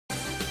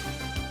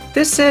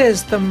This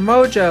is the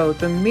MOJO,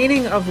 the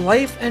Meaning of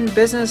Life and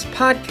Business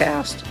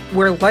podcast,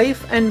 where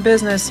life and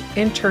business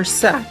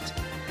intersect.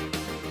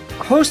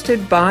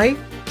 Hosted by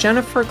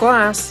Jennifer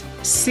Glass,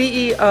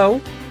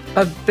 CEO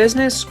of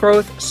Business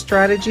Growth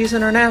Strategies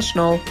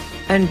International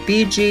and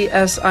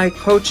BGSI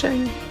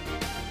Coaching.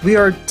 We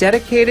are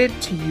dedicated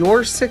to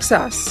your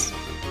success.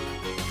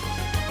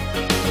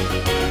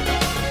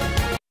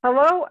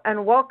 Hello,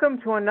 and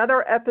welcome to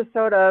another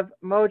episode of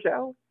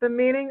MOJO, the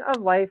Meaning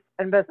of Life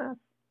and Business.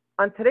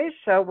 On today's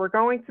show, we're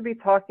going to be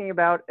talking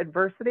about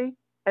adversity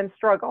and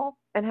struggle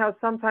and how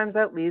sometimes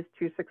that leads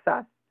to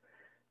success.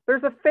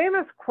 There's a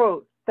famous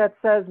quote that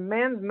says,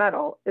 "Man's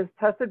mettle is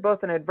tested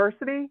both in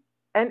adversity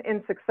and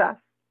in success."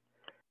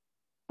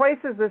 Twice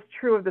is this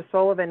true of the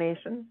soul of a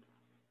nation.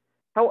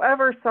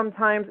 However,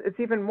 sometimes it's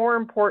even more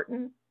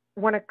important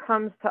when it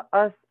comes to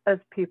us as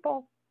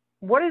people.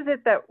 What is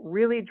it that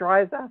really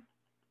drives us?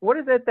 What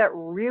is it that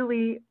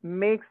really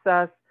makes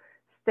us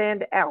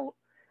stand out?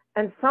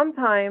 And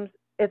sometimes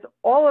it's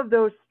all of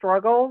those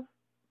struggles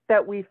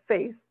that we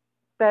face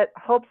that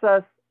helps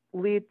us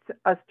lead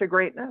us to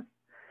greatness.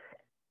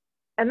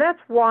 And that's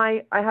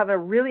why I have a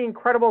really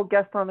incredible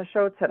guest on the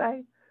show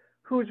today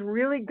who's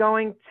really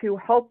going to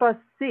help us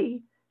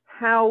see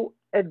how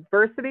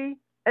adversity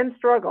and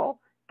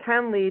struggle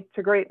can lead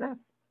to greatness.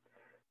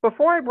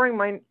 Before I bring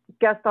my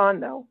guest on,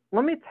 though,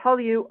 let me tell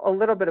you a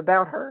little bit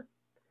about her.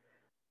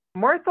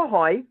 Martha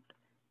Hoy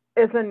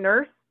is a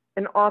nurse,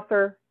 an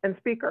author, and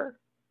speaker.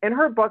 In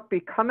her book,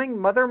 Becoming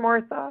Mother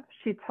Martha,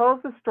 she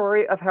tells the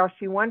story of how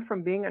she went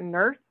from being a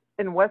nurse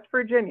in West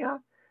Virginia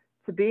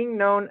to being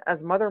known as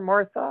Mother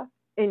Martha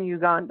in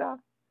Uganda,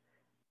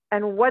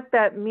 and what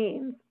that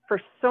means for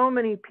so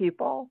many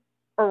people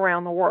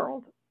around the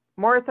world.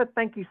 Martha,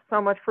 thank you so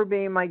much for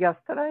being my guest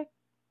today.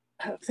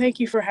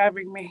 Thank you for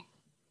having me.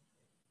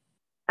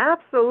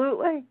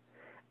 Absolutely.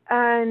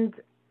 And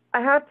I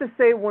have to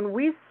say, when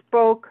we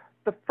spoke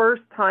the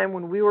first time,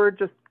 when we were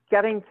just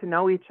getting to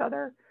know each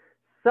other,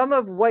 some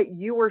of what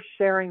you were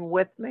sharing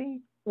with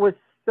me was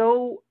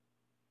so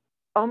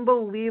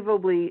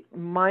unbelievably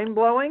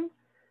mind-blowing,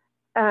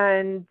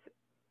 and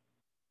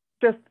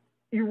just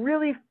you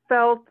really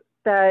felt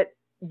that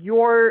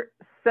your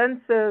sense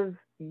of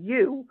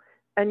you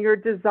and your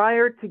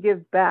desire to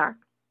give back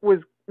was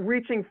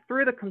reaching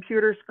through the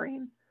computer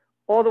screen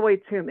all the way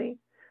to me.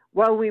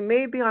 While we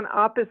may be on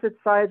opposite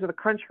sides of the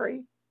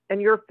country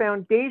and your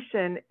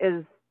foundation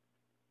is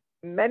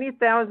many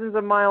thousands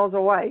of miles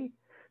away,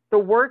 the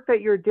work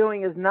that you're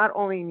doing is not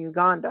only in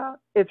Uganda,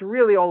 it's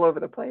really all over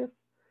the place.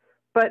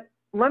 But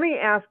let me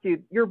ask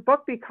you, your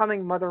book,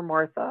 Becoming Mother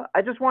Martha,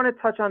 I just want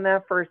to touch on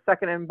that for a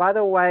second. And by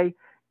the way,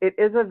 it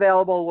is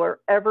available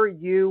wherever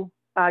you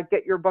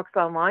get your books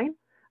online.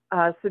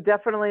 So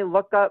definitely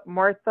look up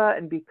Martha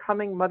and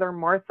Becoming Mother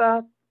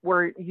Martha,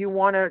 where you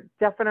want to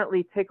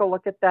definitely take a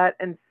look at that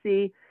and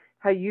see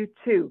how you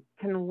too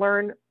can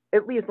learn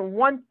at least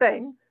one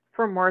thing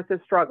from Martha's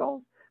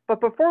struggles.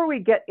 But before we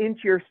get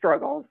into your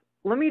struggles,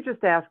 let me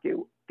just ask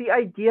you, the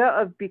idea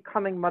of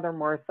Becoming Mother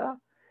Martha,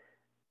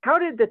 how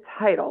did the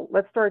title,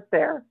 let's start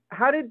there,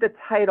 how did the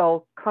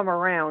title come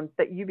around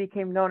that you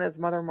became known as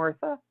Mother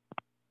Martha?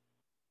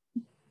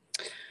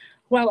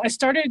 Well, I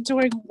started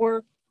doing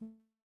work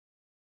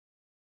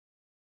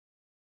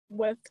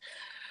with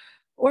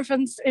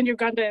orphans in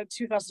Uganda in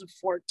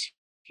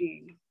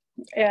 2014.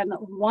 And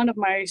one of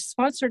my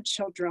sponsored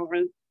children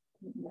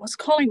was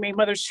calling me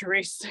Mother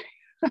Therese.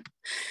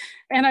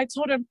 And I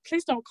told him,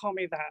 please don't call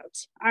me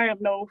that. I am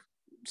no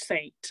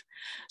saint.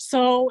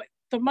 So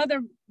the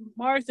Mother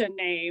Martha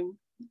name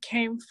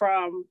came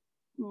from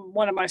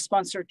one of my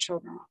sponsored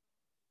children.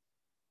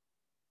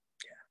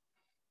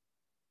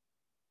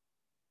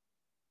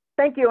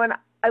 Thank you. And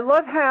I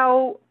love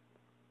how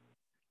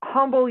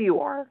humble you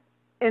are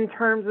in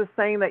terms of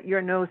saying that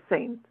you're no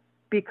saint,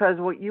 because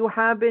what you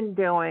have been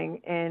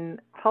doing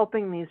in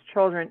helping these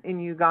children in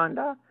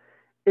Uganda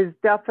is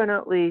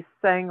definitely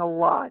saying a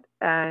lot.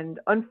 And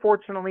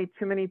unfortunately,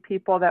 too many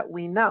people that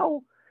we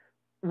know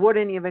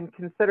wouldn't even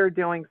consider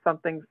doing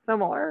something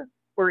similar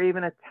or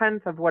even a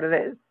tenth of what it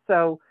is.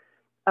 So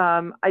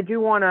I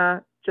do want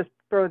to just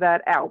throw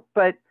that out.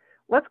 But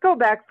let's go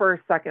back for a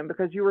second,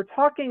 because you were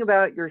talking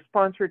about your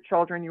sponsored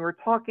children. You were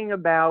talking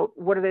about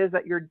what it is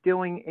that you're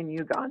doing in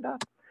Uganda.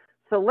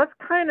 So let's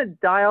kind of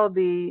dial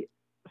the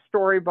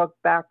storybook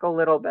back a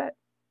little bit,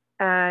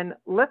 and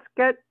let's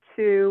get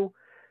to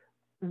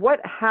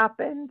what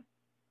happened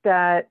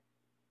that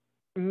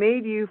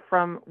made you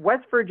from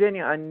West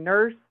Virginia, a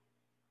nurse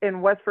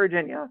in West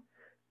Virginia,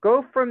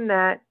 go from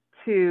that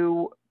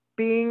to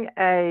being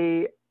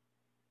a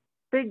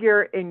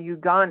figure in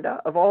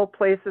Uganda, of all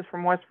places,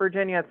 from West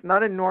Virginia. It's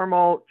not a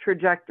normal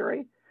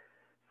trajectory.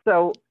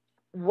 So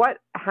what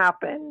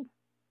happened?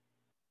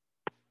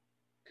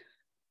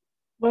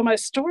 Well, my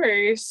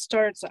story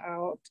starts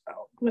out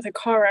with a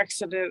car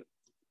accident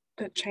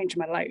that changed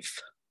my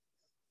life.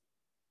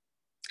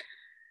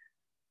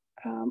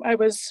 I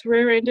was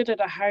rear-ended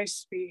at a high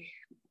speed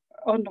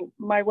on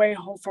my way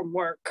home from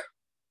work.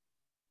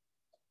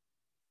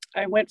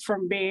 I went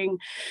from being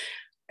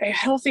a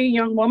healthy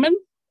young woman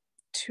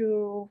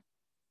to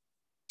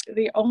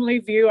the only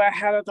view I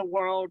had of the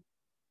world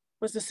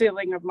was the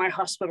ceiling of my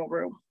hospital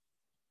room.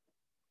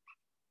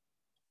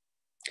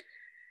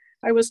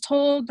 I was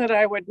told that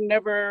I would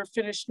never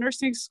finish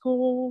nursing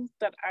school,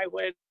 that I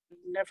would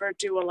never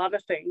do a lot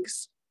of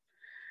things.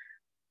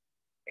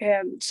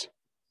 And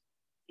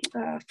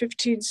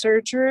 15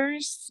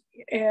 surgeries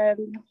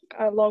and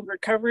a long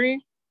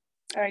recovery.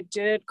 I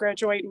did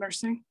graduate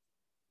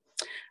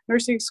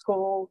nursing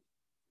school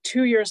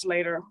 2 years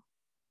later.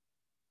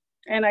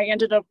 And I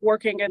ended up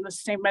working in the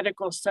same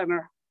medical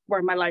center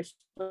where my life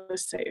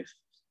was saved.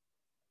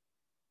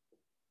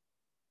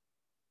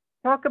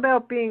 Talk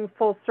about being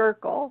full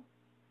circle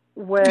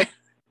with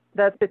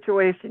that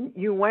situation.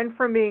 You went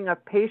from being a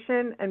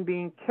patient and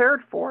being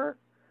cared for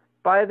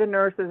by the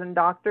nurses and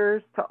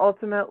doctors to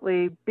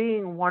ultimately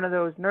being one of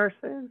those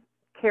nurses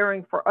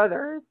caring for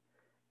others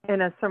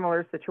in a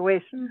similar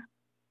situation.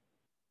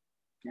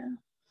 Yeah.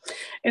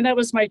 And that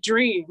was my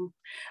dream.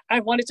 I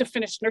wanted to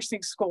finish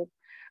nursing school.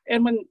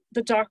 And when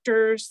the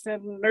doctors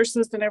and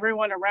nurses and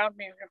everyone around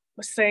me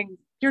was saying,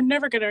 you're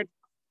never going to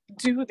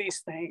do these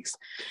things.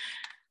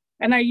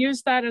 And I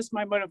used that as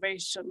my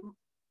motivation.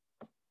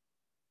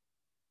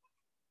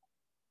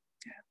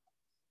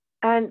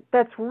 And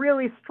that's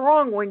really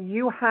strong when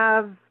you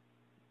have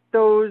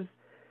those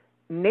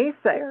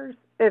naysayers,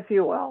 if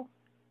you will,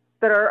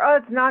 that are, oh,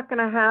 it's not going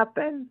to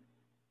happen.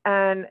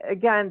 And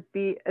again,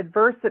 the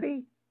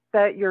adversity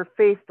that you're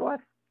faced with,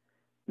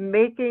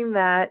 making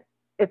that,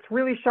 it's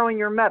really showing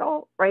your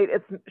mettle, right?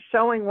 It's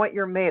showing what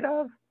you're made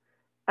of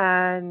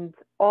and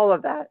all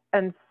of that.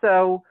 And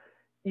so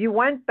you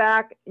went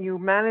back, you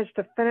managed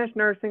to finish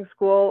nursing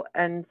school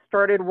and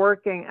started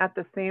working at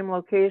the same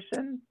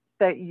location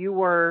that you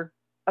were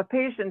a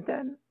patient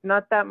in,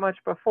 not that much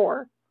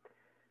before.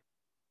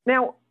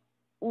 Now,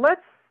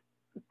 let's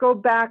go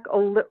back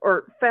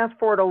or fast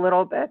forward a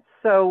little bit.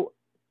 So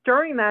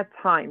during that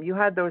time, you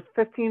had those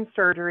 15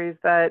 surgeries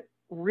that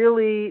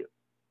really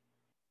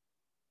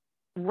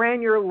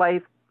ran your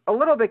life a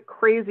little bit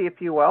crazy, if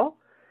you will,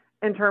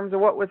 in terms of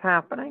what was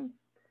happening.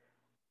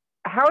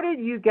 How did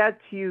you get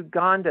to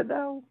Uganda,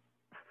 though,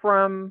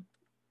 from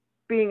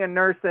being a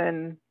nurse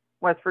in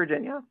West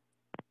Virginia?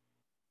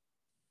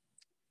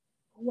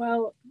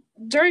 Well,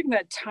 during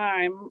that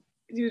time,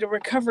 the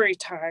recovery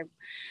time,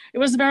 it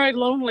was a very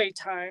lonely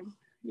time.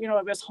 You know,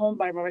 I was home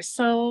by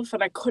myself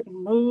and I couldn't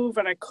move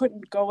and I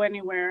couldn't go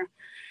anywhere.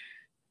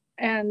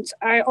 And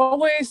I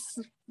always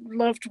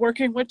loved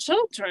working with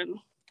children.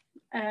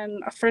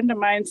 And a friend of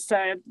mine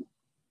said,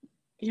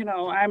 you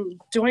know, I'm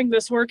doing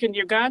this work in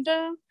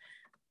Uganda.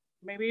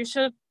 Maybe you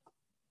should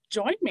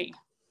join me.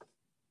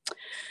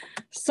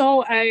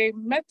 So I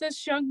met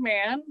this young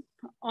man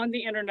on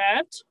the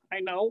internet. I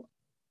know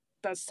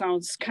that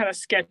sounds kind of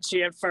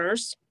sketchy at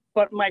first,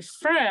 but my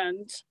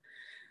friend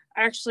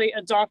actually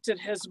adopted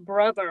his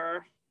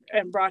brother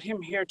and brought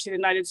him here to the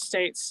United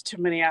States, to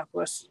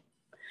Minneapolis.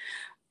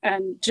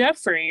 And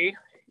Jeffrey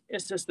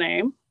is his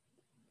name,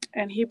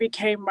 and he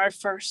became my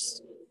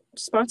first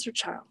sponsored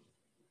child.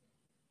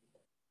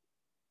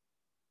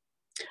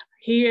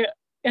 He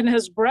and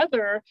his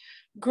brother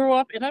grew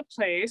up in a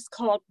place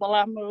called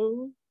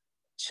Balamu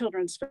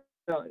Children's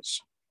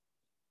Village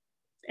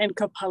in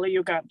Kampala,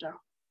 Uganda.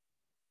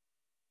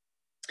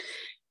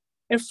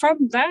 And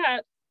from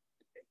that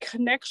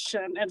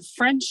connection and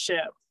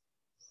friendship,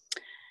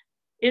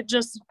 it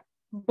just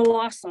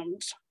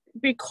blossomed,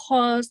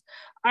 because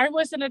I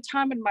was in a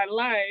time in my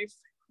life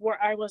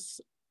where I was,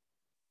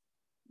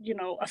 you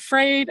know,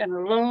 afraid and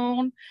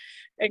alone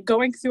and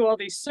going through all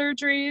these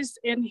surgeries,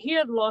 and he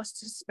had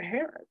lost his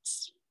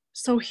parents.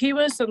 So he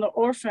was in the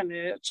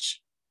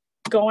orphanage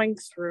going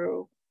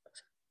through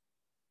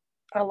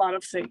a lot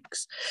of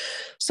things.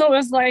 So it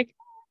was like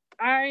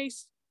I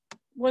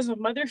was a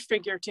mother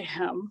figure to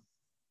him,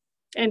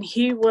 and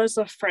he was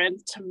a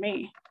friend to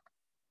me.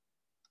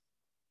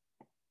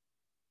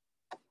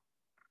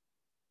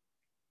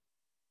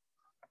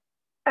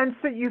 And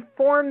so you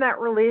formed that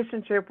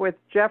relationship with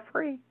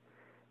Jeffrey,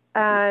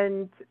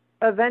 and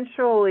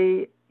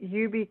eventually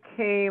you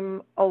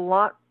became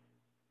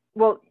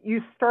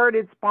you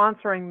started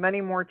sponsoring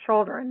many more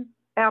children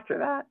after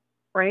that,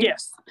 right?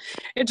 Yes.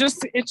 It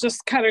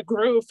just kind of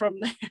grew from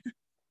there.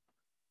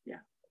 Yeah.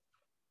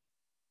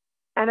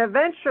 And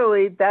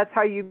eventually that's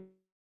how you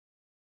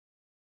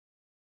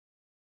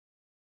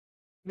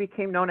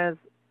became known as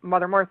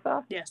Mother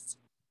Martha. Yes.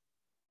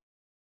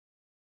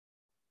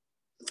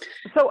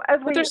 So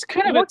but there's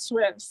kind of a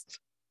twist.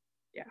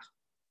 Yeah.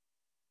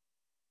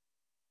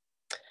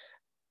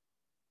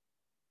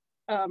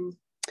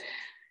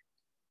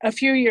 A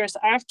few years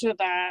after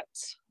that,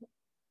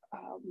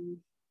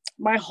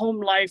 my home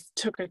life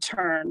took a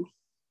turn,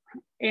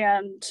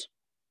 and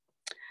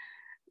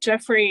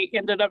Jeffrey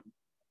ended up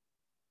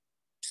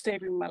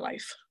saving my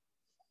life.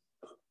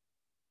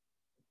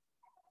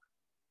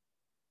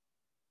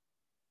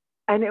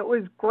 And it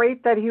was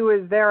great that he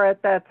was there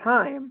at that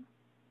time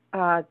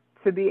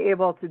to be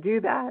able to do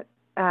that.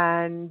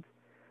 And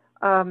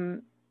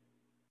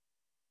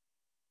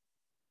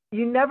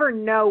you never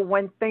know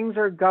when things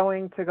are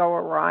going to go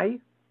awry.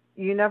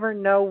 You never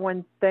know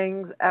when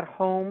things at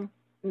home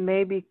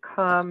may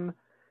become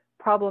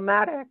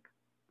problematic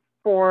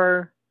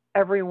for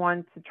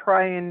everyone to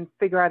try and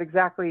figure out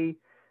exactly,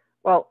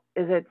 well,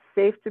 is it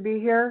safe to be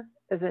here?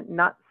 Is it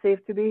not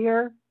safe to be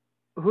here?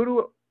 Who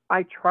do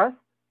I trust?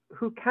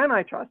 Who can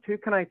I trust? Who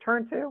can I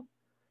turn to?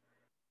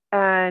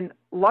 And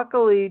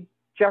luckily,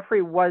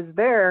 Jeffrey was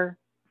there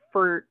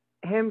for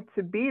him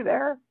to be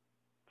there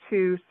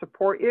to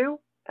support you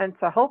and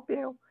to help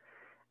you.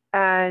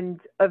 And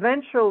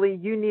eventually,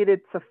 you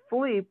needed to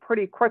flee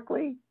pretty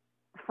quickly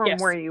from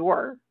Yes. where you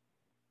were.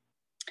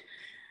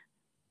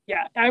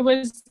 Yeah, I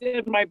was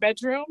in my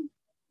bedroom.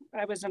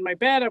 I was in my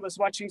bed. I was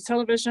watching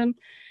television,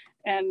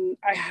 and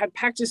I had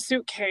packed a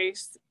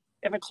suitcase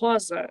in a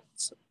closet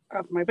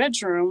of my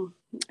bedroom,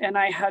 and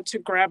I had to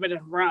grab it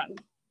and run.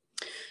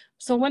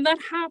 So when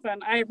that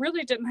happened, I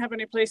really didn't have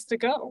any place to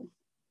go.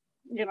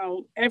 You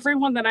know,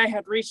 everyone that I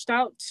had reached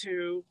out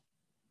to,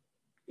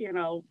 you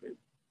know,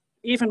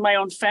 even my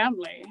own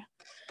family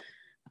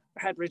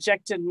had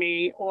rejected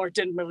me or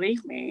didn't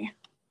believe me.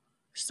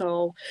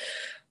 So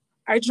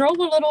I drove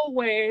a little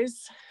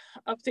ways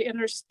up the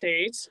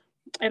interstate,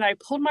 and I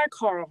pulled my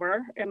car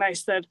over and I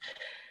said,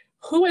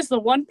 who is the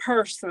one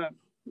person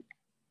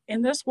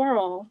in this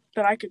world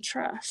that I could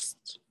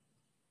trust?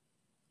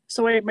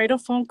 So I made a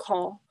phone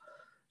call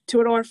to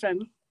an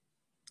orphan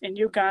in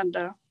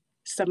Uganda,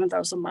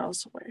 7,000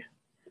 miles away.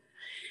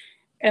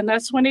 And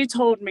that's when he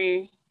told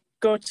me,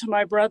 go to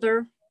my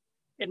brother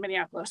in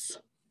Minneapolis.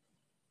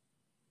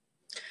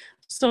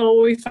 So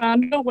we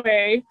found a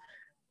way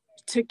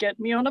to get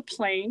me on a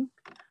plane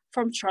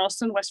from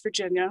Charleston, West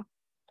Virginia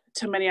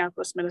to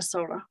Minneapolis,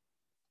 Minnesota.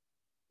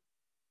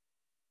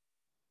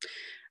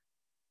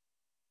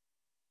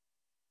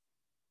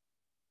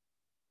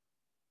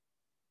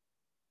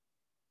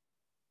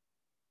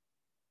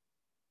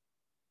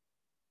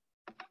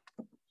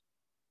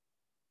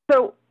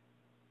 So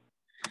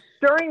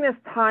during this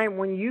time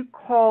when you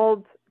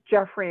called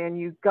Jeffrey and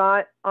you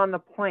got on the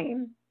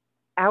plane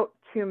out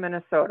to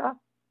Minnesota,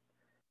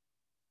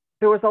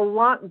 there was a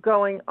lot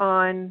going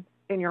on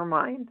in your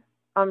mind,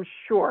 I'm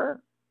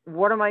sure.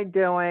 What am I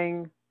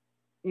doing?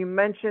 You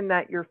mentioned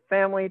that your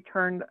family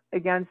turned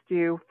against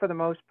you for the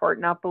most part,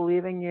 not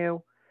believing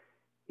you.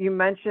 You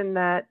mentioned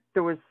that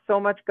there was so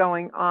much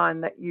going on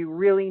that you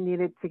really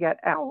needed to get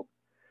out.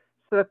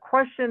 So the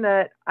question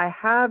that I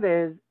have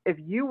is, if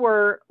you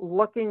were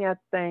looking at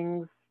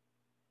things,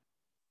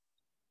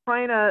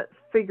 trying to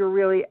figure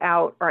really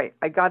out, all right,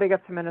 I got to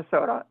get to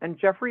Minnesota, and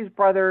Jeffrey's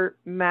brother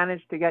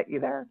managed to get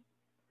you there.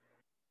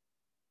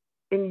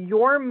 In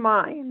your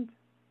mind,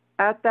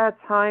 at that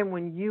time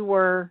when you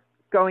were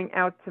going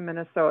out to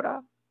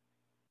Minnesota,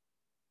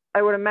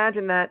 I would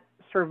imagine that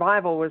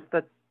survival was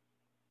the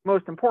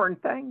most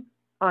important thing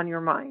on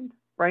your mind,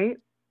 right?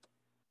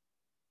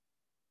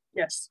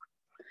 Yes.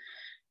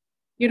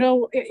 You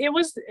know, it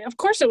was, of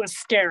course, it was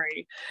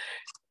scary.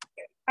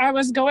 I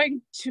was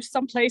going to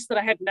some place that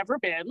I had never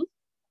been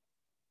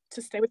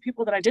to stay with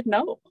people that I didn't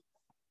know.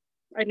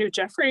 I knew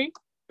Jeffrey,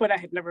 but I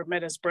had never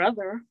met his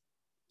brother.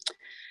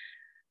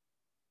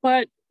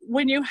 But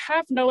when you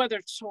have no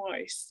other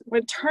choice,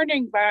 when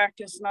turning back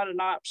is not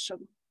an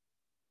option,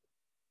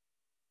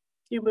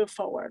 you move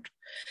forward.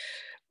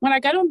 When I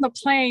got on the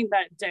plane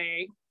that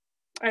day,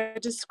 I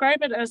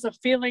describe it as a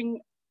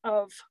feeling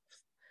of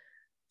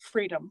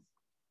freedom.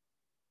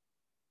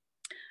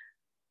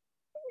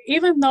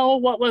 Even though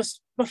what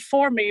was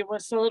before me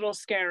was a little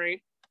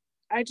scary,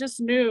 I just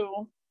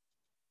knew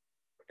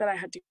that I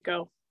had to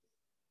go.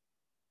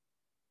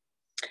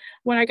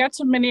 When I got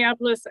to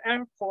Minneapolis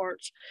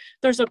airport,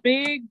 there's a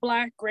big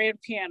black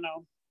grand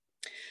piano.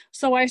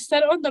 So I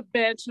sat on the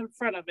bench in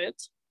front of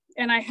it,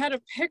 and I had a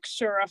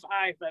picture of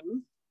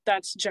Ivan,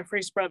 that's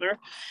Jeffrey's brother,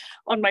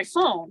 on my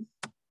phone.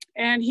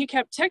 And he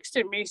kept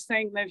texting me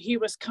saying that he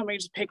was coming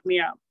to pick me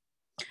up.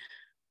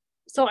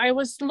 So I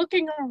was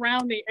looking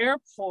around the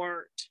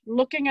airport,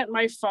 looking at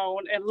my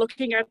phone and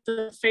looking at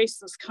the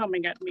faces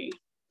coming at me.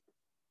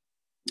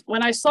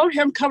 When I saw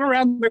him come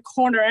around the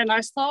corner and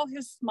I saw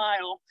his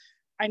smile,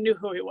 I knew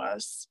who he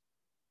was.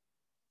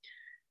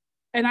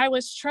 And I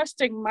was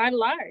trusting my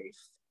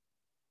life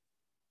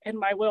and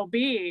my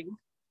well-being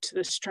to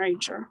the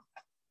stranger.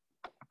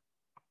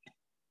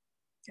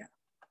 Yeah.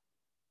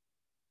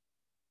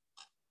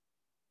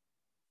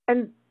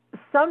 And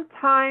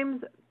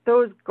sometimes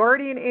those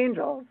guardian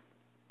angels,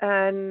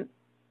 and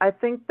I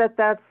think that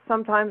that's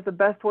sometimes the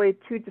best way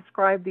to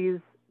describe these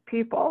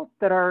people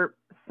that are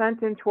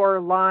sent into our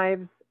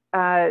lives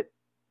at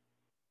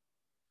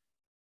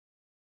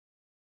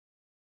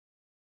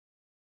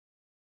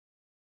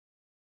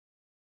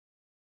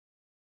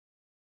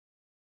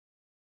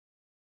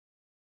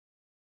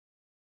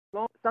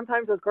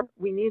sometimes those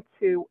we need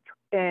to,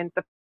 and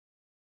the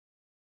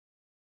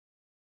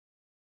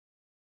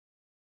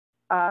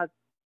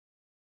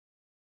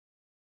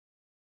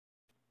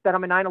that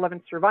I'm a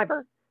 9/11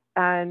 survivor,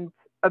 and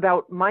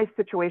about my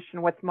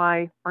situation with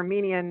my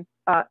Armenian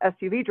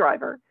SUV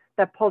driver,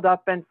 that pulled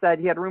up and said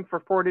he had room for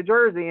 4 to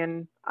Jersey.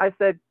 And I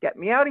said, get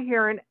me out of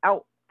here. And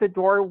out the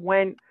door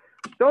went,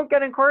 don't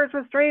get in cars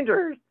with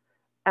strangers.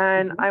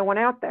 And I went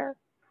out there.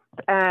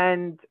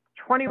 And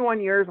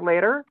 21 years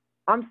later,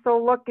 I'm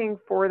still looking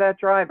for that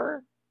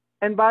driver.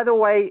 And by the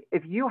way,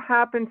 if you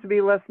happen to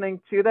be listening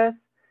to this,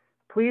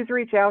 please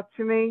reach out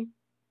to me.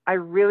 I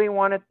really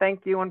want to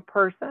thank you in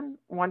person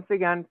once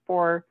again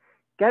for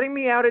getting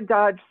me out of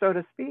Dodge, so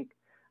to speak,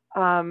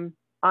 on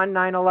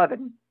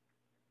 9/11.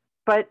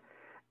 But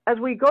as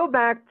we go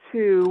back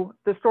to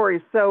the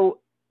story, so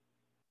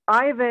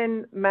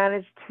Ivan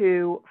managed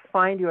to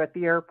find you at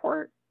the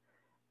airport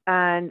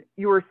and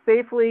you were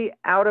safely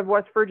out of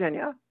West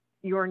Virginia.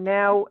 You are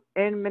now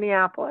in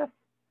Minneapolis.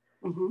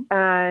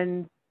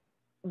 And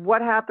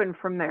what happened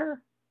from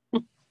there?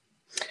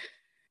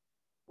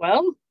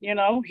 Well,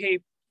 he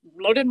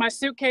loaded my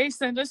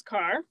suitcase in his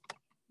car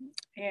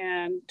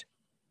and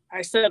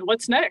I said,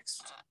 what's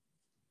next?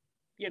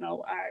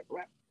 I've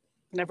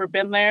never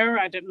been there.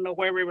 I didn't know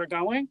where we were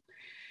going.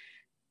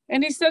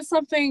 And he said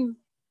something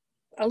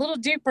a little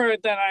deeper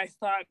than I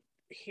thought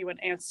he would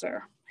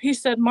answer. He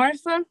said,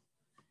 Martha,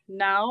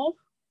 now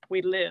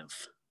we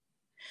live.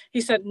 He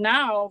said,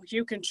 now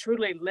you can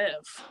truly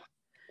live.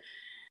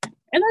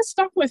 And that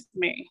stuck with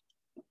me.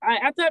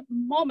 At that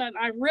moment,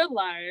 I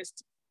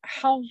realized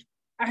how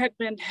I had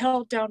been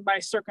held down by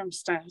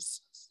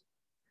circumstances.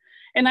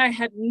 And I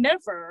had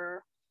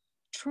never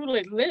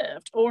truly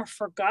lived or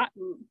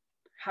forgotten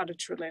how to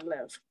truly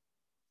live.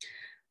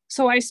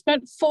 So I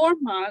spent 4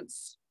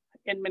 months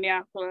in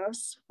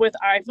Minneapolis with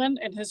Ivan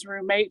and his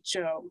roommate,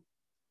 Joe.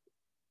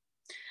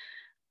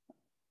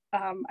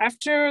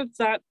 After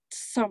that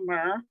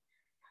summer,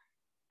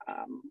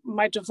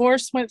 my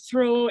divorce went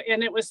through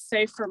and it was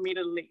safe for me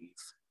to leave.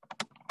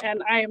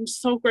 And I am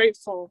so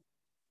grateful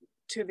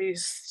to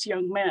these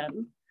young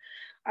men.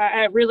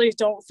 I really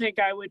don't think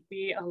I would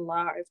be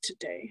alive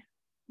today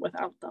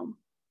without them.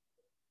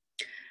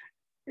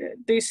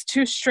 These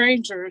 2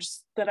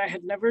 strangers that I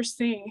had never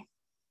seen,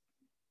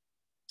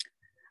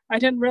 I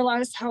didn't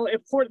realize how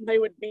important they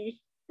would be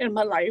in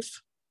my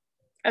life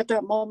at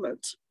that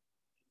moment.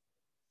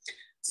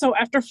 So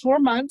after 4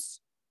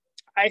 months,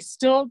 I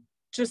still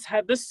just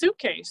had this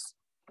suitcase.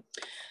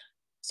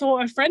 So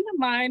a friend of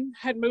mine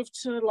had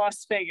moved to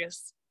Las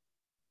Vegas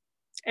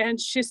and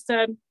she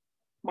said,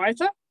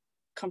 Martha,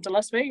 come to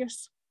Las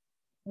Vegas.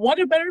 What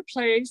a better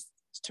place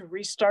to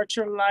restart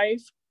your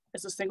life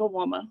as a single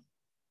woman.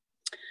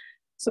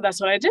 So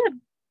that's what I did.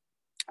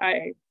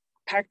 I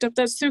packed up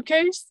that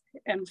suitcase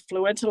and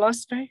flew into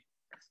Las Vegas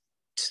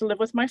to live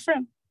with my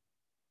friend.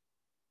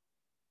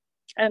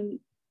 And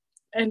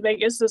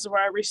Vegas is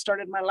where I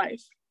restarted my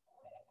life.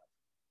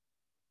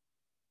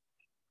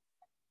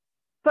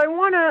 So I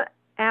want to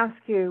ask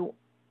you,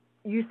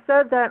 you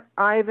said that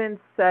Ivan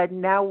said,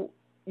 now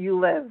you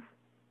live.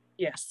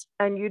 Yes.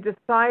 And you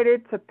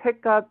decided to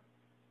pick up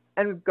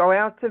and go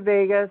out to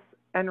Vegas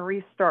and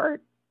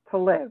restart to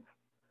live.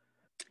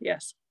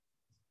 Yes.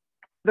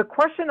 The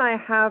question I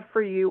have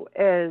for you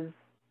is,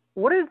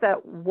 what does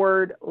that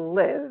word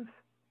live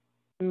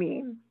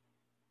mean?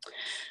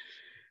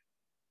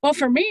 Well,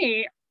 for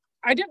me,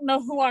 I didn't know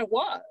who I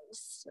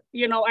was.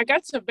 I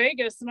got to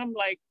Vegas and I'm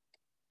like,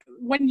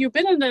 when you've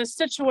been in a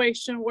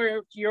situation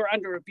where you're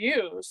under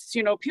abuse,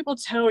 people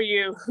tell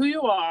you who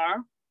you are,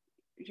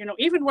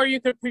 even where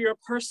you could put your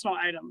personal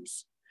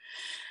items.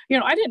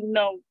 I didn't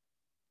know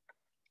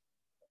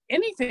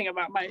anything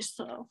about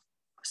myself.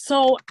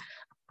 So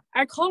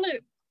I call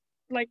it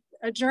like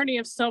a journey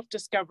of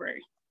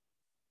self-discovery.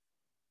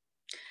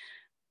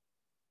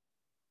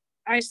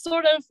 I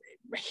sort of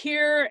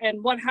here,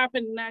 and what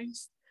happened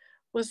next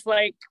was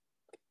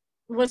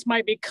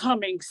my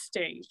becoming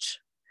stage.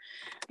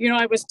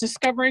 I was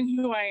discovering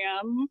who I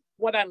am,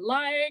 what I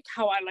like,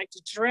 how I like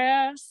to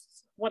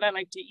dress, what I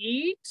like to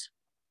eat.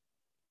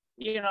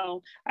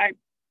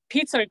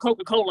 Pizza and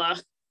Coca-Cola,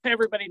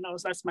 everybody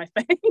knows that's my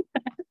thing.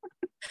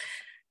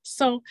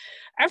 So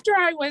after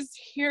I was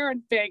here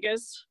in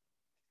Vegas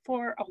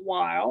for a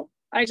while,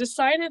 I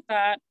decided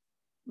that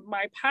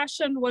my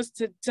passion was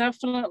to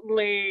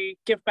definitely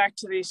give back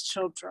to these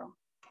children.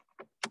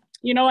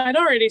 I'd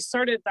already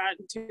started that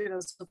in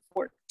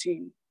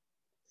 2014,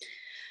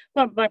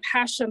 but my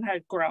passion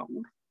had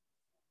grown.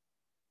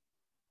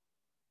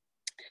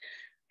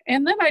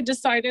 And then I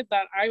decided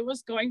that I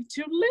was going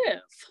to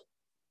live.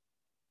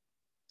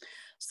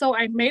 So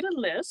I made a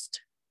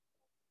list.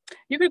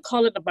 You could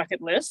call it a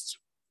bucket list,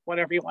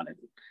 whatever you wanted.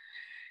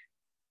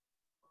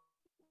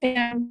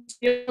 And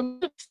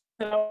that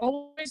I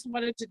always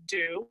wanted to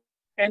do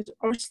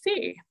or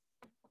see.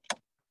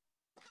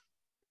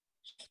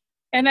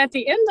 And at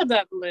the end of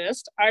that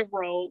list, I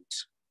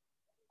wrote,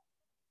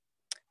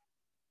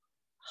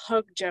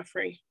 hug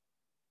Jeffrey.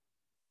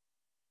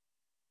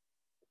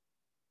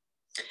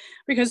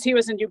 Because he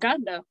was in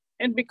Uganda.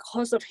 And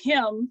because of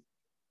him,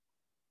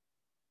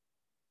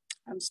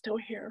 I'm still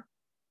here.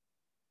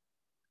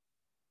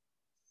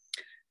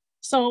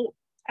 So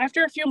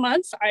after a few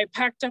months, I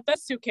packed up that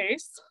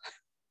suitcase.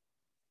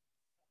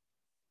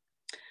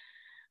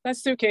 that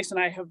suitcase and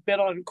I have been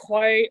on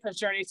quite a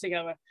journey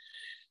together.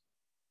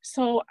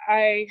 So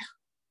I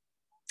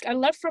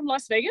left from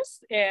Las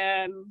Vegas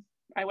and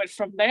I went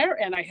from there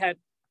and I had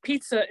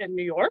pizza in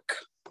New York,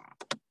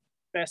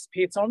 best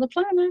pizza on the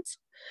planet.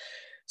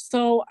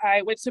 So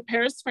I went to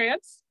Paris,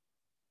 France.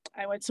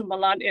 I went to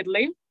Milan,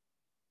 Italy.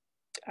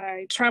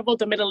 I traveled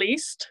the Middle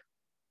East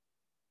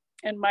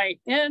and my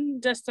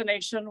end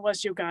destination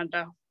was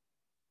Uganda.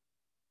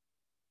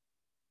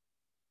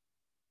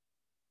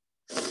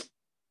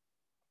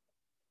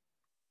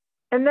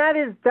 And that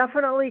is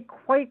definitely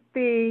quite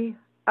the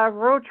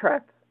road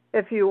trip,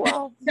 if you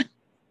will.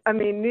 I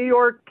mean, New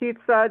York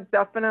pizza,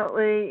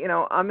 definitely, you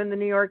know, I'm in the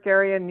New York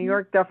area. New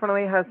York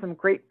definitely has some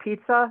great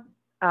pizza.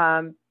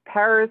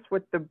 Paris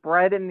with the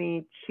bread and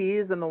the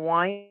cheese and the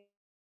wine.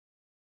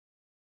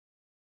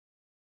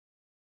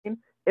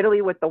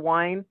 Italy with the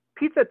wine,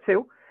 pizza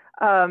too.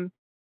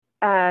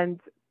 And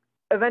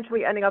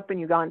eventually ending up in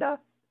Uganda.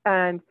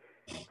 And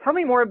tell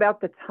me more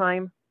about the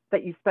time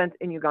that you spent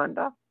in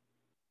Uganda.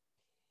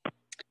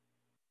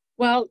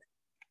 Well,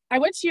 I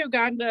went to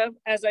Uganda,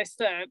 as I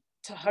said,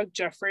 to hug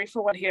Jeffrey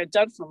for what he had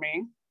done for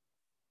me.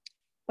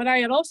 But I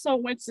had also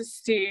went to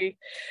see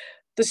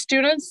the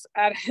students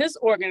at his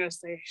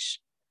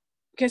organization,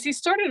 because he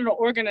started an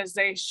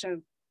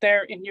organization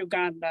there in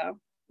Uganda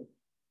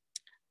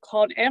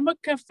called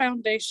Amica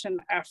Foundation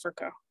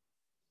Africa.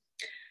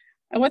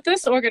 And what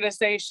this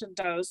organization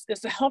does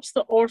is it helps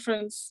the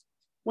orphans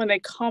when they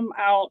come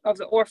out of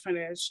the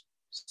orphanage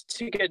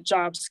to get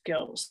job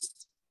skills.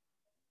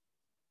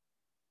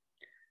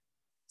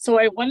 So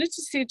I wanted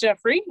to see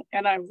Jeffrey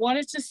and I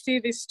wanted to see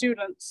the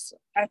students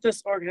at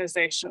this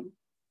organization.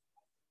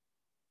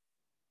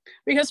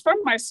 Because from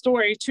my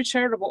story, 2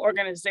 charitable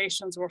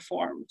organizations were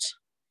formed.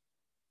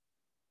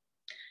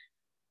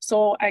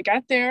 So I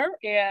got there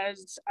and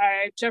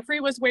Jeffrey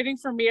was waiting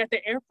for me at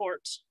the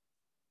airport.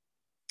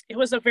 It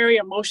was a very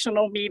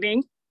emotional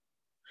meeting.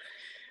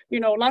 You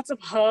know, lots of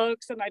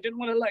hugs and I didn't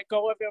want to let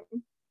go of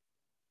him.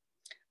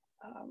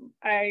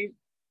 I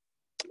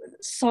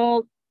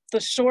saw the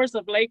shores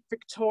of Lake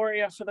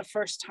Victoria for the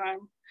first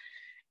time.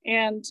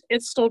 And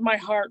it stole my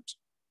heart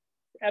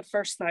at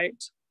first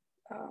sight.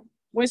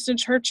 Winston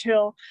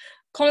Churchill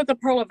called it the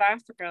Pearl of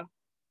Africa,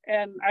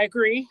 and I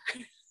agree.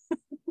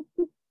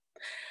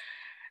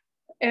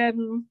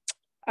 And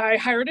I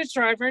hired a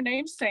driver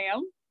named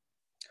Sam,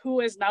 who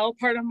is now a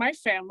part of my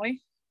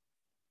family.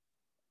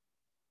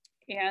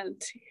 And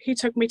he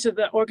took me to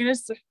the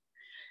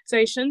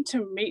organization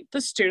to meet the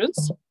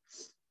students.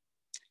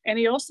 And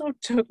he also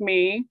took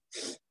me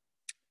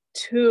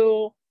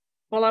to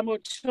Balamo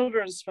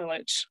Children's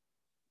Village,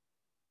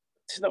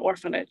 to the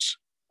orphanage,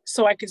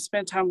 so I could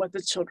spend time with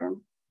the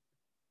children.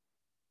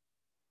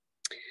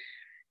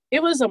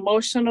 It was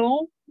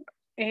emotional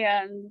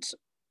and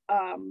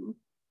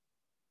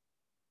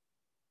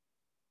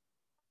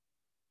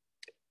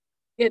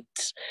it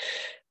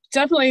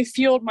definitely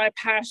fueled my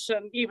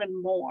passion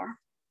even more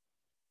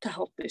to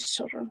help these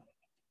children.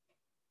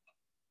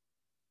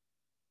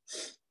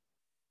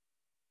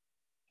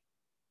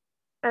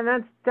 And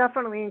that's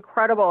definitely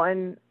incredible.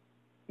 And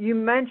you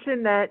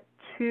mentioned that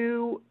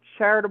 2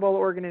 charitable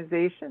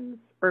organizations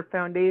or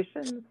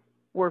foundations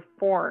were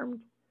formed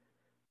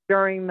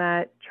during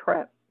that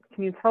trip.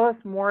 Can you tell us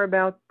more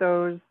about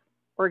those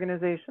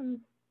organizations?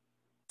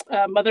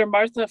 Mother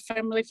Martha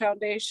Family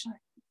Foundation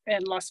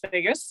in Las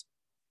Vegas.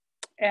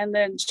 And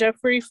then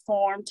Jeffrey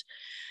formed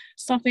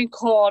something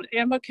called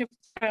Amica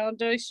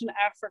Foundation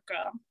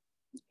Africa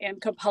in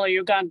Kampala,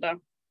 Uganda.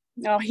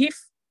 Now, he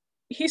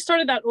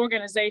started that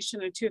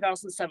organization in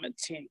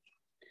 2017,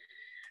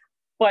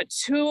 but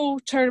 2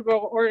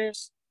 charitable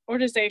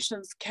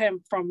organizations came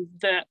from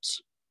that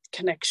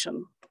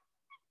connection.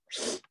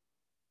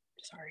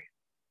 Sorry.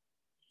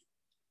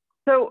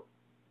 So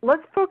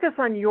let's focus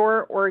on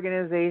your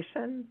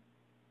organization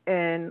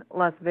in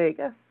Las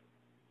Vegas.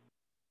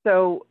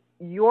 So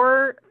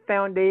your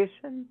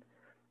foundation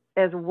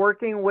is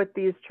working with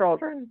these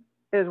children,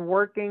 is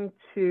working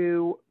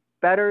to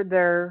better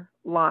their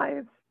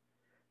lives.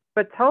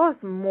 But tell us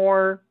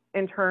more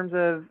in terms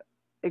of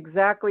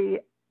exactly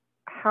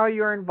how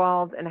you're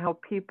involved and how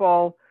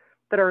people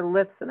that are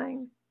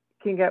listening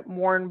can get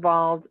more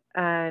involved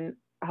and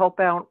help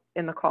out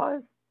in the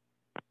cause.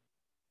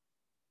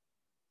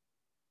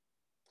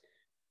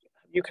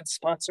 You can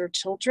sponsor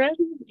children.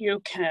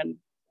 You can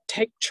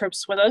take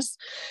trips with us.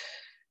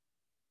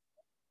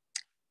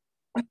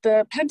 But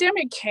the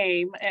pandemic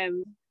came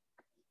and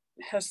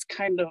has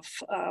kind of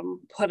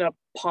put a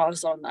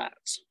pause on that.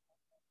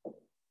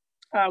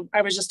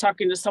 I was just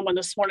talking to someone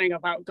this morning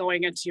about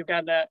going into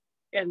Uganda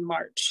in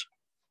March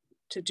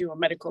to do a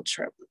medical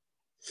trip.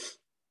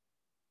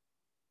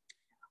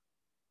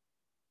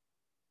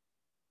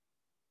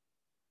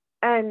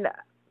 And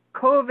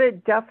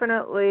COVID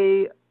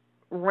definitely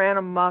ran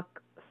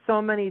amok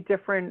so many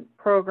different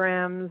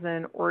programs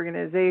and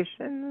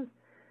organizations.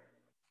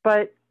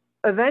 But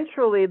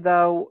eventually,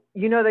 though,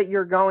 you know that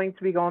you're going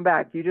to be going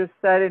back. You just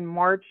said in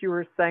March, you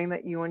were saying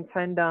that you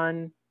intend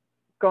on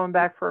going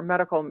back for a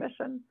medical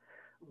mission.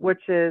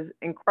 which is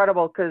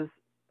incredible because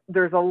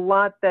there's a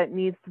lot that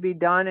needs to be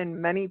done,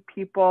 and many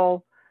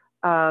people,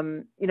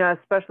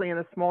 especially in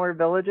the smaller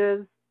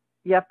villages,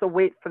 you have to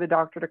wait for the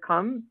doctor to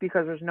come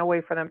because there's no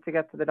way for them to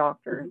get to the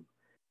doctor.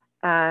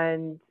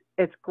 And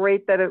it's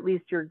great that at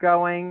least you're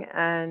going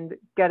and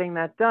getting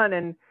that done.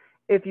 And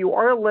if you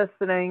are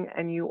listening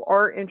and you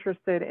are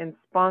interested in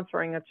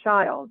sponsoring a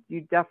child,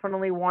 you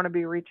definitely want to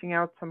be reaching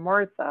out to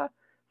Martha so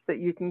that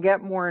you can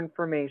get more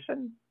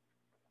information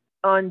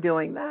on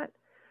doing that.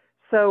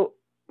 So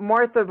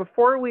Martha,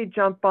 before we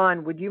jump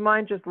on, would you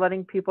mind just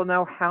letting people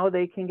know how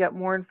they can get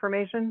more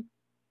information?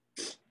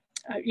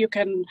 You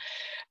can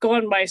go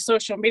on my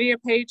social media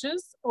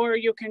pages, or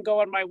you can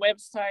go on my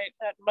website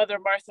at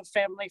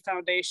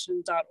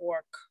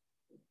mothermarthafamilyfoundation.org.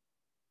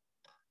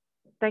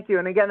 Thank you.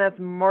 And again, that's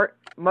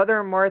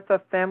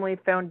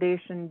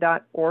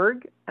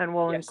mothermarthafamilyfoundation.org, and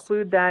we'll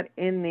include that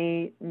in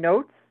the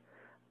notes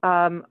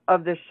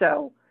of the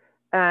show.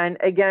 And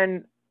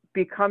again,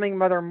 Becoming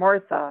Mother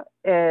Martha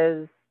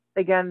is,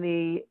 again,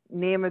 the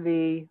name of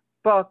the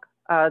book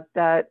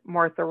that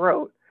Martha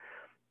wrote.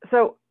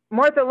 So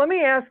Martha, let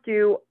me ask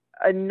you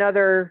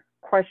another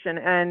question.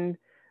 And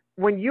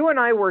when you and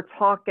I were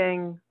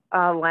talking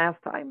last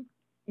time,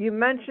 you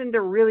mentioned a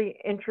really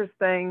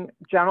interesting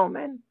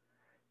gentleman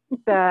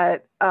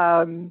that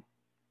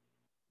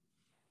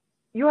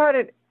you had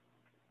an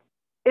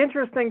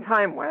interesting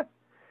time with.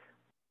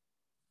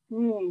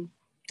 Well,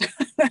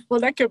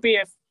 that could be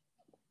a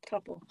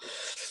couple.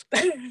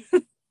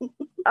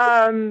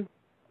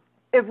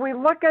 If we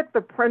look at the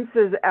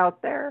princes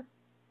out there,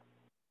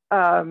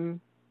 are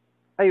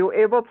you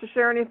able to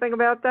share anything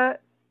about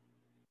that?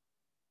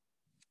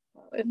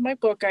 In my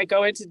book, I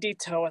go into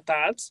detail with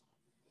that.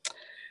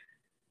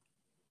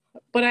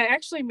 But I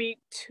actually meet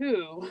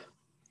two.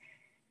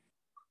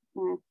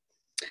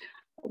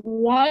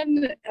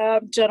 One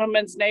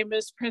gentleman's name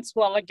is Prince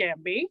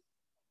Wallagambi,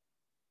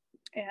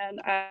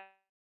 and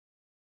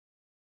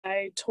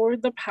I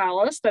toured the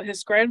palace that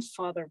his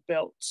grandfather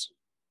built.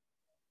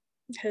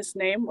 His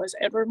name was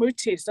Edward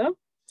Mutisa,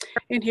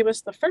 and he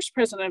was the first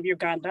president of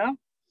Uganda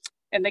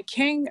and the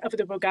king of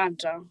the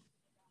Buganda.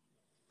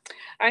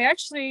 I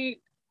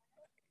actually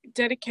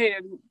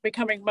dedicated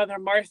Becoming Mother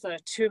Martha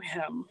to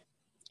him,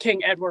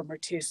 King Edward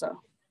Mutisa,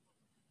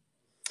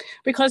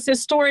 because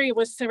his story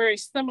was very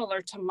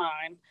similar to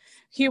mine.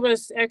 He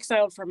was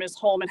exiled from his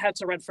home and had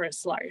to run for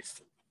his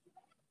life.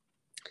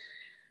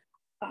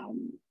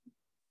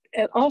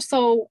 And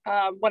also,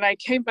 when I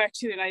came back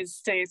to the United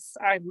States,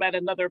 I met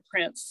another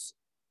prince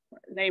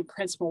named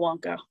Prince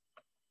Mwanka.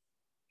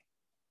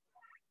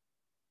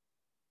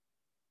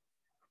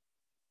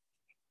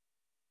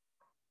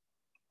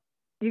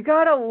 You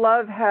gotta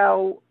love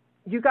how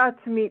you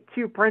got to meet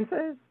two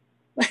princes.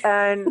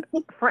 And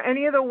for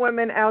any of the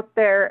women out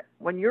there,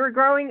 when you were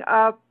growing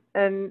up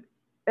and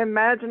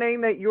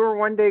imagining that you were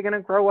one day going to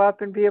grow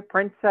up and be a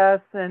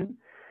princess and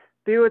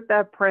be with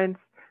that prince,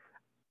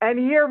 and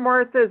here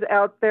Martha's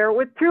out there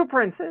with two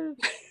princes.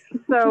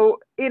 So,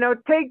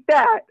 take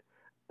that.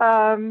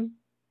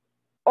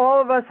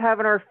 All of us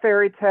having our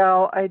fairy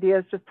tale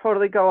ideas just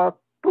totally go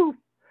up, poof.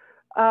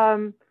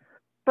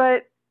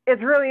 But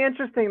it's really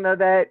interesting, though,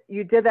 that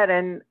you did that.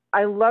 And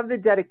I love the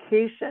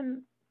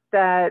dedication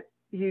that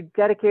you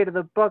dedicated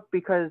the book,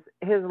 because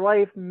his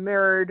life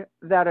mirrored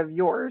that of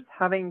yours,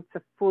 having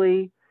to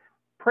flee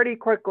pretty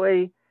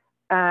quickly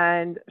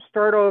and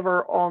start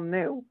over all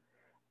new.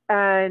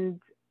 And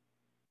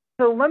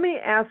so let me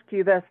ask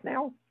you this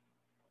now.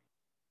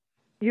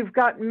 You've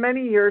got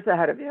many years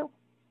ahead of you,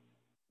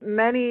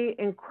 many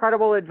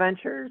incredible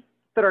adventures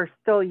that are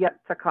still yet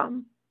to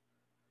come.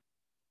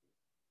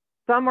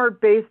 Some are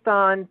based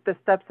on the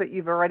steps that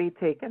you've already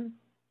taken.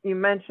 You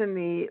mentioned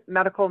the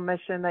medical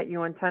mission that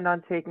you intend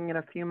on taking in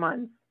a few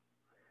months.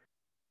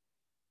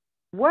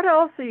 What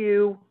else are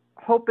you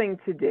hoping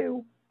to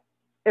do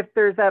if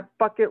there's that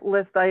bucket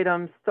list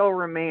item still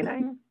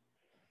remaining?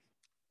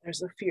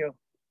 There's a few.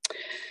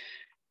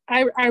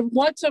 I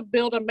want to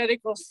build a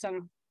medical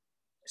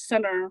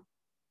center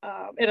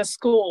in a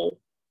school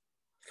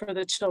for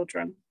the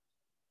children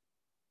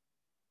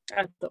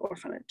at the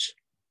orphanage.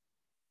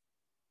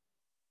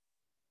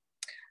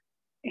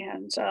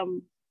 And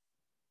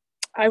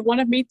I want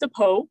to meet the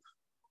Pope.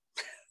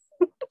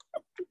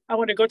 I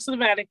want to go to the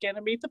Vatican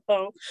and meet the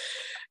Pope.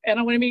 And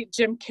I want to meet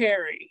Jim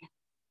Carrey.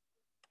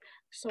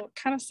 So it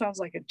kind of sounds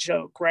like a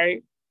joke,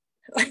 right?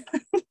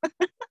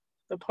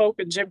 The Pope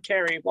and Jim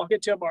Carrey walk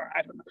into a bar.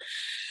 I don't know.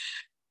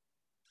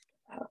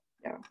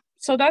 Yeah.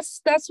 So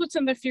that's what's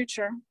in the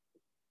future.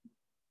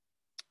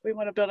 We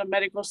want to build a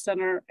medical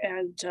center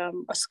and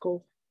a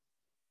school.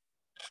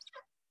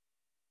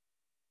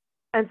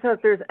 And so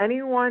if there's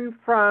anyone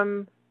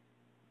from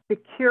the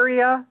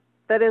Curia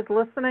that is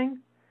listening,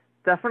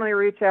 definitely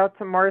reach out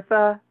to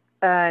Martha.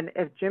 And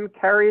if Jim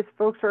Carrey's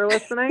folks are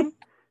listening,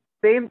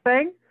 same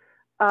thing.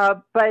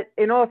 But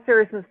in all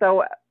seriousness,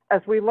 though,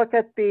 as we look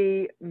at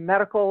the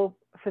medical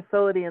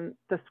facility and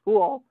the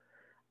school,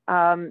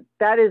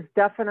 that is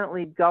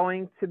definitely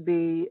going to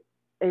be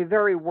a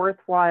very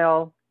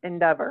worthwhile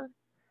endeavor.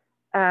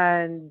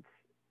 And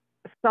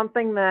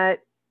something that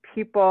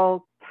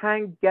people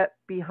can get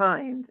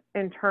behind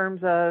in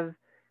terms of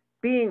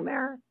being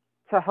there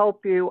to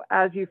help you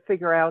as you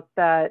figure out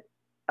that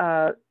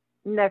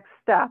next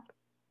step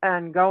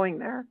and going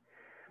there.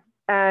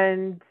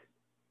 And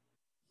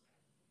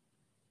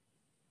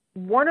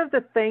one of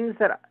the things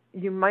that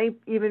you might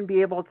even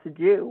be able to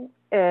do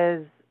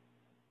is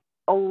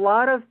a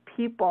lot of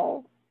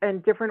people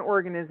and different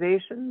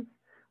organizations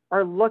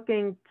are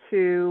looking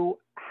to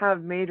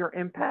have major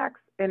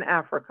impacts in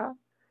Africa.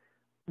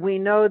 We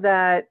know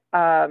that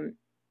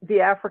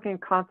the African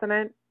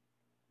continent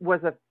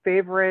was a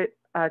favorite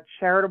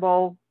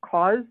charitable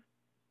cause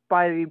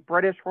by the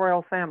British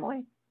royal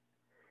family.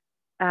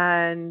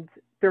 And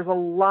there's a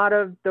lot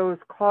of those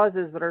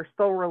causes that are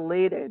still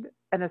related,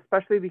 and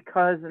especially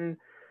because, and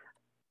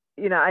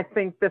you know, I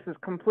think this is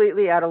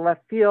completely out of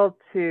left field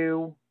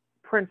to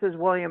Princes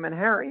William and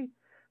Harry,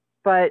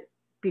 but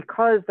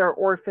because they're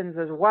orphans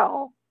as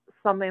well,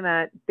 something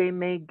that they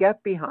may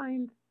get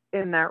behind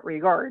in that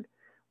regard.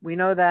 We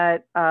know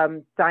that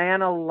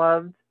Diana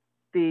loved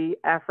the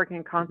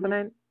African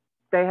continent.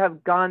 They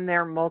have gone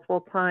there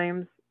multiple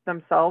times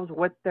themselves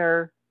with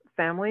their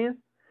families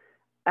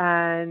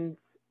and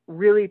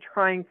really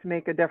trying to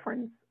make a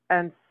difference.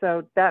 And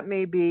so that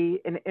may be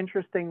an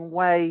interesting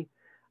way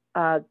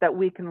that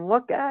we can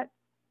look at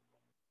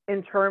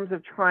in terms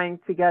of trying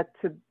to get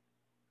to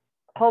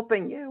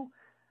helping you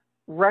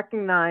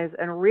recognize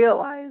and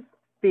realize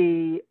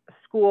the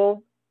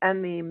school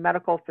and the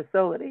medical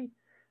facility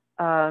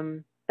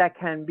that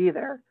can be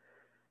there.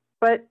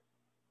 But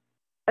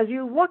as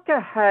you look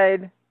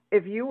ahead,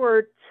 if you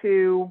were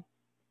to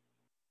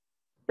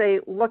say,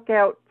 look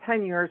out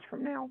 10 years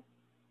from now,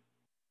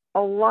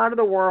 a lot of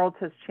the world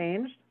has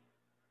changed.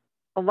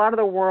 A lot of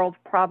the world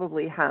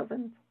probably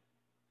hasn't.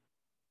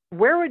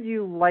 Where would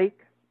you like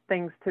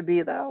things to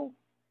be, though,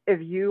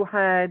 if you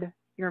had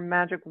your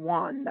magic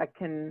wand that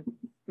can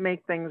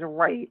make things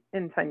right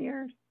in 10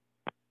 years?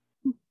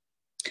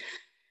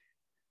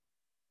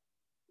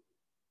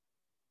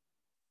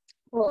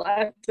 Well,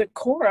 at the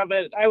core of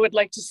it, I would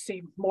like to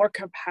see more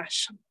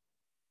compassion.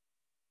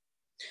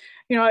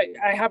 You know,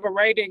 I have a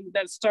writing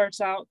that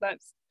starts out that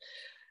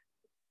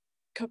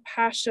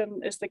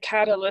compassion is the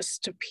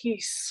catalyst to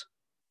peace.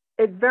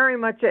 It very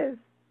much is.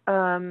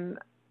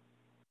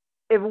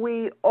 If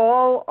we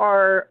all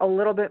are a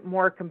little bit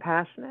more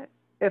compassionate,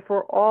 if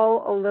we're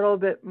all a little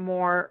bit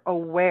more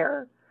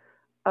aware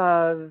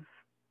of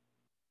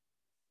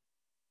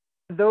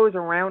those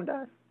around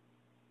us,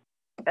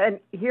 and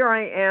here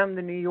I am,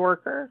 the New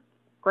Yorker.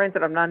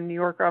 Granted, I'm not a New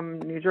Yorker,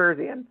 I'm a New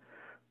Jerseyan,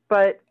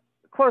 but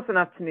close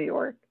enough to New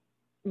York.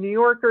 New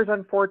Yorkers,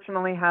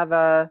 unfortunately, have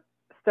a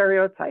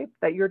stereotype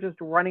that you're just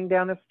running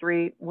down the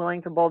street,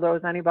 willing to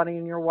bulldoze anybody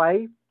in your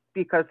way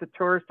because the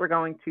tourists are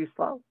going too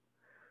slow.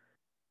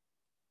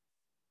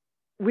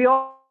 We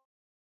all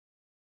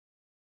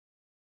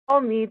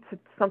need to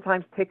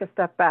sometimes take a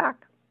step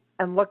back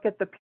and look at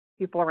the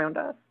people around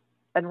us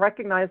and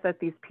recognize that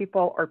these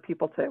people are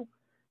people too.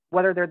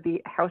 Whether they're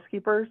the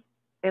housekeepers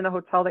in the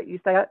hotel that you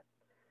stay at,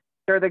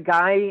 they're the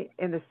guy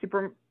in the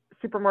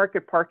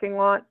supermarket parking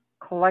lot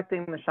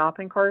collecting the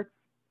shopping carts,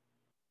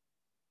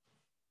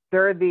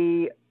 they're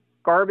the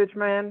garbage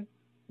man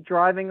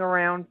driving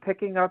around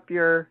picking up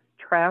your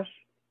trash,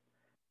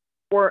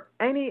 or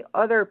any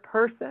other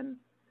person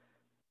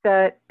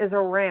that is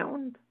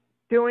around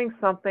doing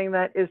something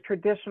that is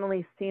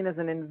traditionally seen as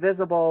an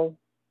invisible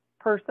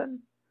person.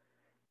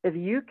 If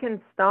you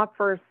can stop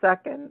for a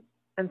second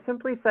and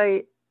simply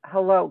say,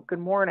 hello, good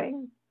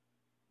morning,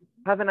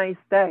 have a nice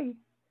day,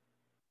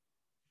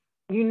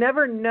 you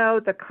never know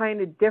the kind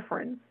of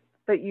difference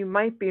that you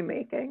might be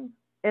making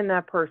in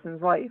that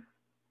person's life.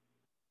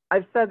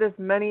 I've said this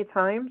many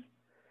times.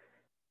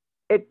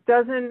 It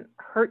doesn't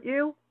hurt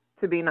you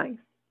to be nice.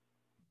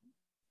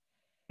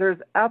 There's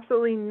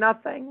absolutely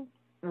nothing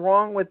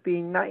wrong with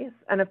being nice.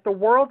 And if the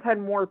world had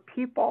more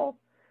people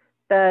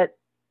that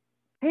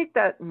take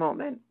that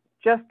moment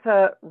just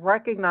to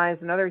recognize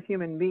another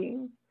human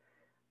being,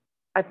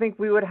 I think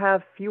we would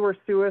have fewer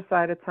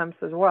suicide attempts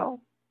as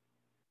well.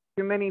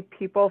 Too many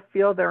people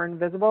feel they're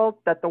invisible,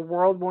 that the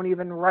world won't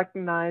even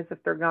recognize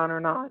if they're gone or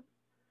not.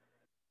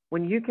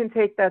 When you can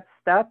take that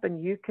step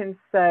and you can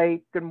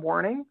say, good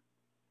morning,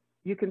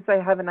 you can say,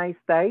 have a nice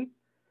day.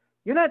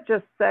 You're not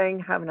just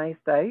saying, have a nice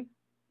day.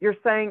 You're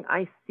saying,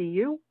 I see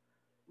you.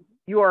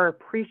 You are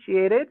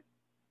appreciated.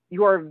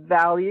 You are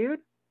valued.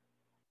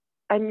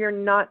 And you're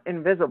not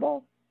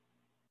invisible.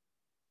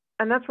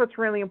 And that's what's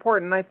really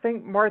important. I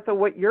think, Martha,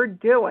 what you're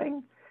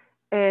doing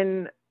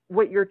and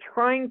what you're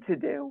trying to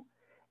do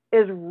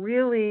is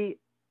really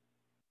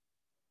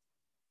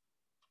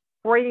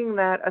bringing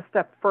that a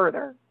step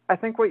further. I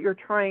think what you're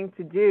trying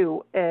to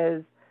do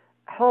is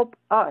help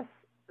us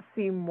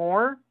see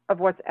more of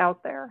what's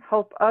out there,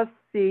 help us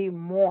see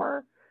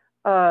more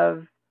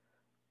of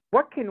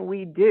what can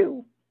we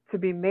do to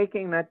be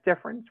making that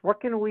difference? What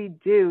can we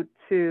do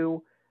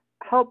to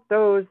help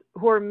those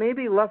who are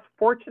maybe less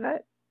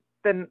fortunate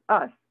than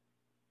us,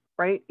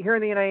 right? Here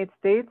in the United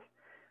States,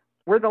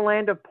 we're the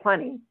land of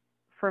plenty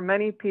for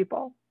many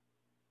people.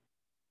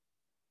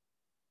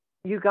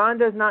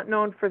 Uganda is not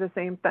known for the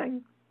same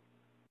thing.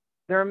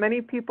 There are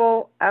many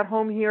people at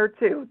home here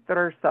too that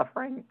are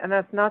suffering, and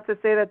that's not to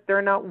say that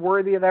they're not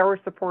worthy of our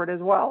support as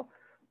well.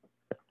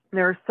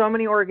 There are so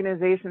many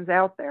organizations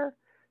out there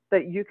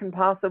that you can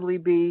possibly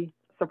be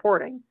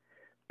supporting.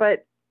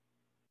 But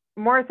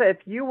Martha, if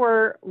you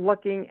were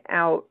looking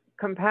out,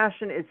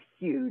 compassion is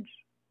huge,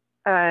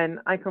 and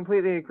I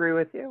completely agree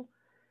with you.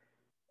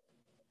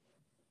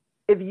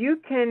 If you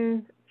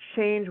can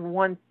change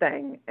one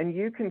thing and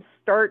you can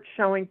start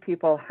showing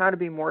people how to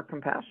be more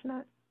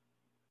compassionate,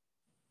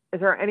 is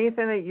there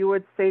anything that you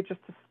would say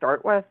just to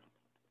start with?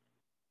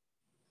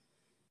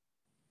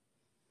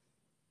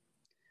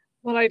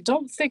 Well, I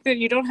don't think that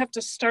you don't have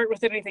to start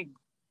with anything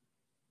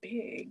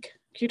big.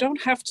 You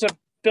don't have to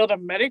build a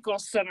medical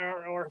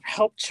center or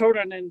help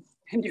children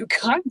in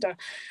Uganda.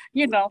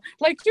 You know,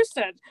 like you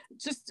said,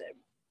 just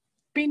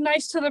be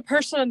nice to the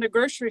person in the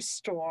grocery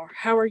store.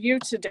 How are you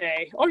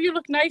today? Oh, you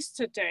look nice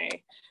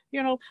today.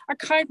 You know, a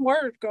kind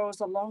word goes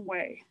a long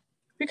way,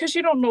 because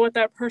you don't know what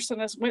that person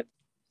has went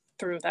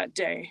through that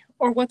day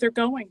or what they're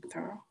going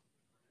through.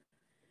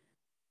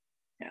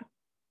 Yeah.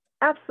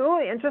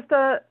 Absolutely. And just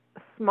a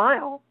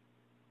smile,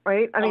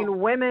 right? I mean,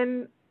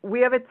 women,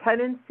 we have a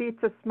tendency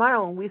to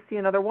smile when we see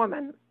another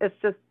woman. It's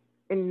just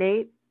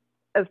innate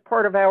as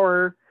part of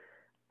our,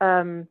 I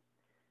don't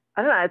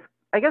know, it's,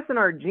 I guess, in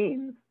our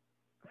genes,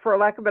 for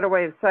lack of a better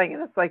way of saying it.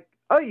 It's like,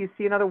 oh, you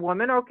see another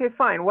woman? Okay,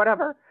 fine,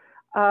 whatever.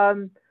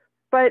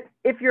 But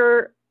if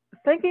you're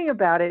thinking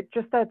about it,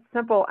 just that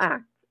simple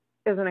act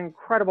is an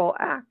incredible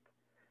act.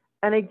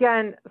 And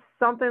again,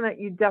 something that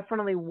you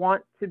definitely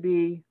want to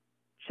be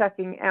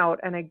checking out.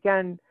 And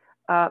again,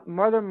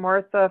 Mother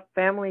Martha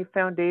Family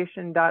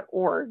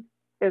Foundation.org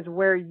is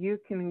where you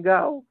can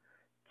go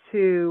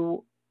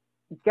to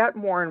get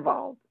more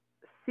involved,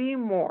 see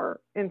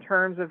more in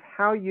terms of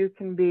how you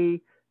can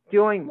be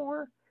doing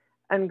more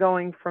and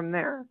going from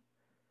there.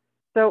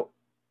 So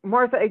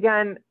Martha,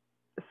 again,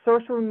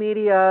 social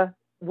media,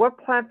 what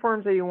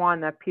platforms are you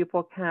on that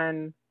people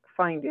can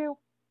find you?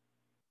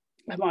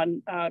 I'm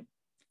on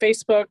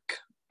Facebook,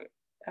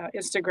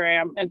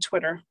 Instagram, and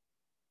Twitter.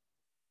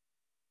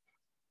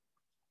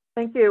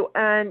 Thank you.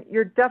 And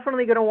you're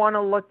definitely going to want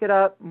to look it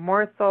up,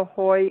 Martha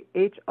Hoy,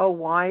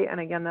 H-O-Y.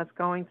 And again, that's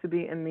going to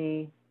be in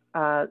the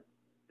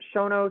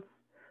show notes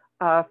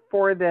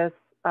for this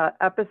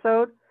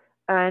episode,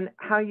 and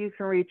how you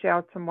can reach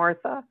out to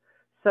Martha.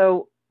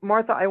 So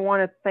Martha, I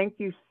want to thank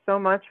you so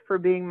much for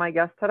being my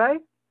guest today.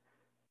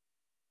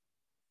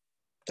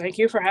 Thank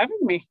you for having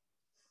me.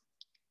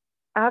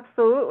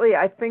 Absolutely.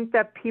 I think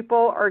that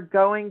people are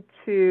going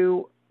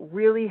to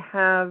really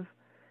have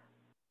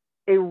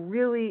a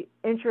really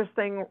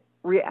interesting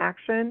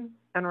reaction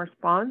and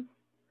response.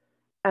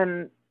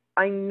 And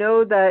I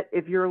know that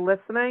if you're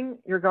listening,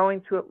 you're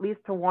going to at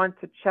least want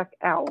to check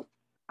out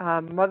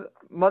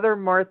Mother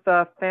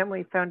Martha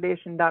Family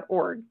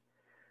Foundation.org,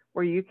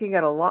 where you can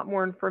get a lot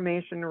more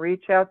information.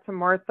 Reach out to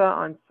Martha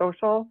on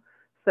social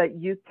so that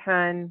you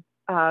can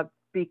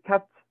be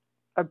kept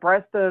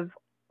abreast of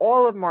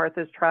all of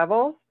Martha's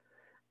travels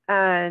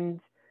and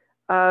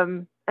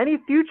any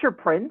future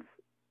prints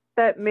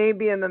that may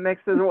be in the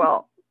mix as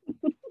well.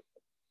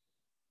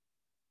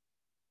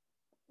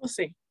 We'll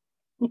see.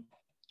 Yeah.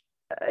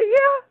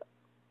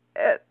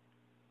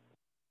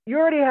 You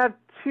already have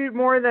two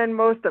more than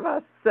most of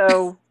us,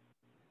 so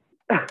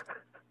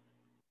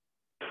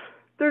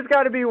there's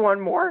got to be one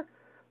more.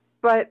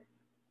 But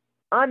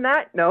on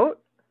that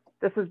note,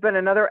 this has been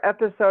another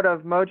episode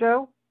of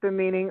MOJO, the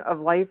meaning of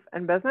life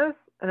and business.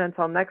 And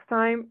until next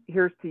time,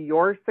 here's to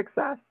your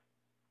success.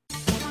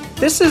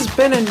 This has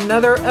been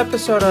another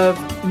episode of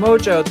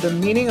MOJO, the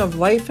meaning of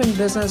life and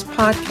business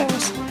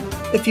podcast.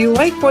 If you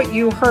like what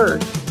you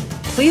heard,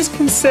 please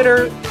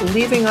consider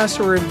leaving us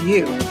a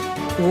review,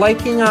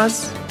 liking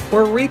us,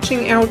 or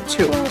reaching out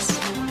to us.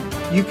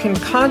 You can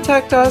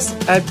contact us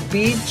at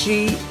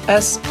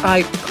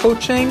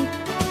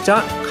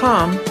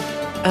bgsicoaching.com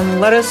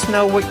and let us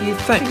know what you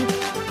think.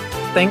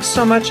 Thanks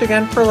so much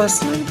again for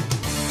listening.